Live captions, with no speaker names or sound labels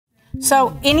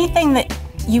So anything that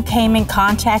you came in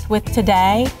contact with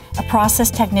today, a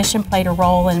process technician played a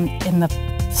role in the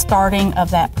starting of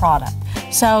that product.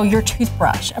 So your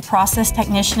toothbrush, a process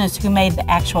technician is who made the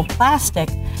actual plastic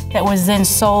that was then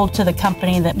sold to the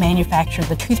company that manufactured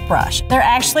the toothbrush. They're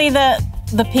actually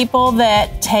the people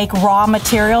that take raw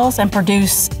materials and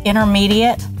produce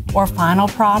intermediate or final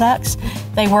products.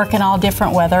 They work in all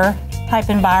different weather type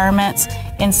environments,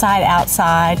 inside,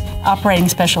 outside, operating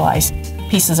specialized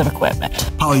pieces of equipment.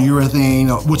 Polyurethane,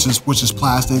 which is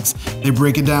plastics. They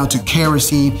break it down to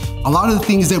kerosene. A lot of the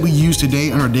things that we use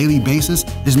today on a daily basis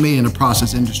is made in the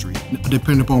process industry.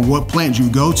 Depending upon what plant you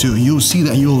go to, you'll see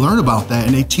that and you'll learn about that.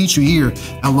 And they teach you here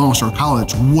at Longshore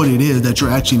College what it is that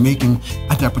you're actually making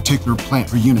at that particular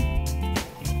plant or unit.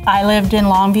 I lived in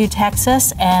Longview,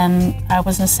 Texas, and I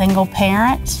was a single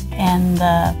parent, and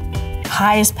the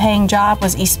highest paying job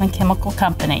was Eastman Chemical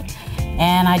Company.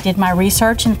 And I did my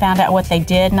research and found out what they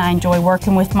did, and I enjoy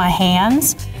working with my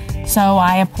hands. So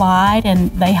I applied and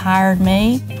they hired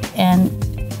me, and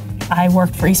I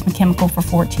worked for Eastman Chemical for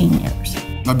 14 years.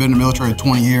 I've been in the military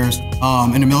 20 years.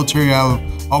 In the military,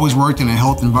 I've always worked in the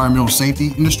health and environmental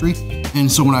safety industry.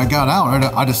 And so when I got out,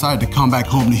 I decided to come back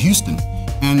home to Houston.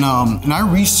 And I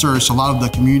researched a lot of the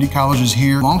community colleges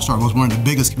here. Longshore was one of the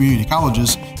biggest community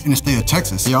colleges in the state of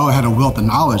Texas. They all had a wealth of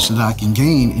knowledge that I can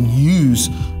gain and use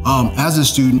as a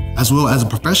student as well as a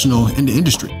professional in the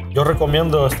industry. Yo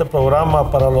recomiendo este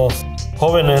programa para los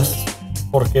jóvenes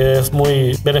porque es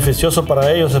muy beneficioso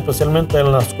para ellos, especialmente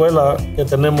en la escuela que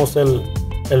tenemos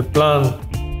el plan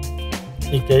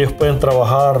y que ellos pueden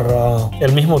trabajar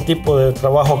el mismo tipo de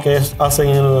trabajo que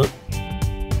hacen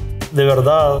de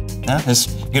verdad. Yeah, it's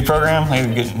a good program,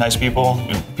 nice people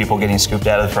getting scooped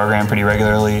out of the program pretty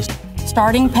regularly.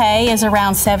 Starting pay is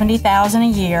around $70,000 a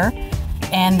year,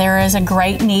 and there is a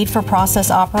great need for process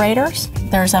operators.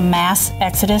 There's a mass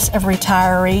exodus of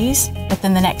retirees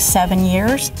within the next 7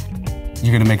 years.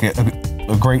 You're going to make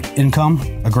a great income,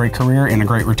 a great career, and a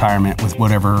great retirement with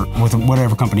whatever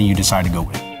company you decide to go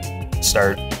with.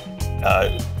 Start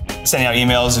sending out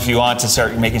emails if you want to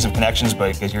start making some connections,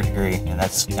 but get your degree, and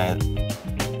that's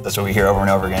what we hear over and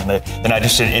over again. They're not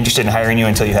just interested in hiring you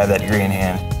until you have that degree in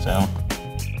hand. So.